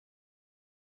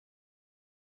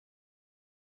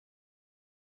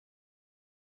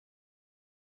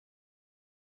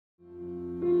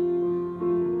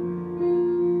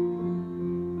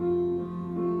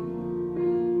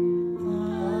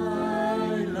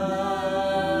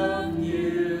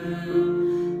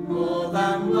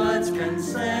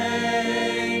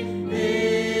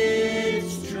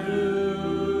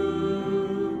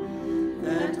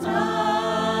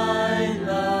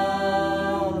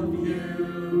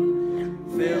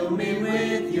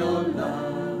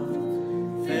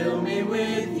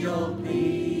with your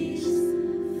peace.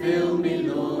 Fill me,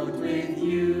 Lord, with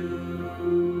you.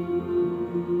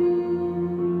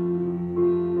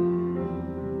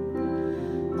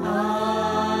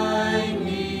 I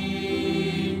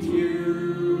need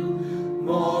you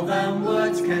more than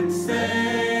words can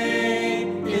say.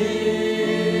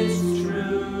 It's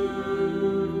true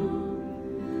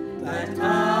that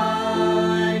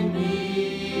I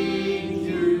need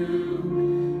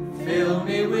you. Fill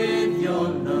me with your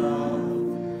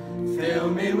love, fill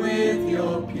me with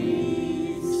your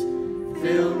peace,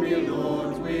 fill me,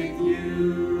 Lord, with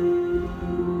you.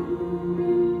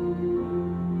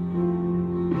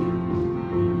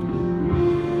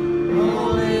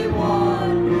 Holy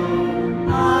One,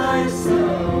 I so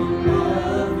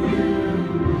love you.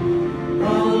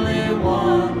 Holy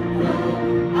One,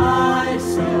 I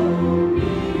so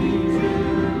need you.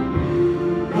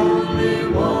 Holy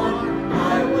One,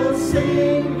 I will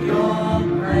sing your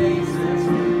praises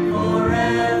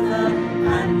forever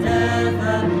and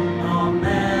ever.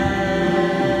 Amen.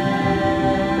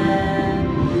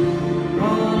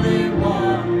 Holy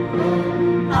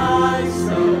One, I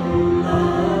so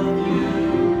love you.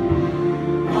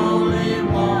 Holy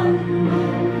One,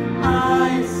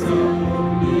 I so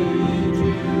need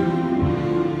you.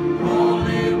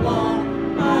 Holy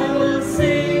One, I will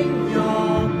sing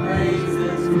your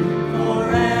praises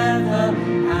forever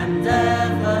and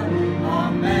ever.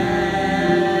 Amen.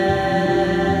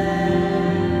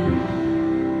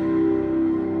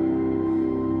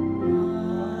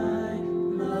 I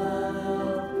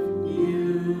love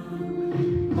you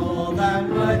more than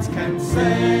words can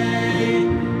say.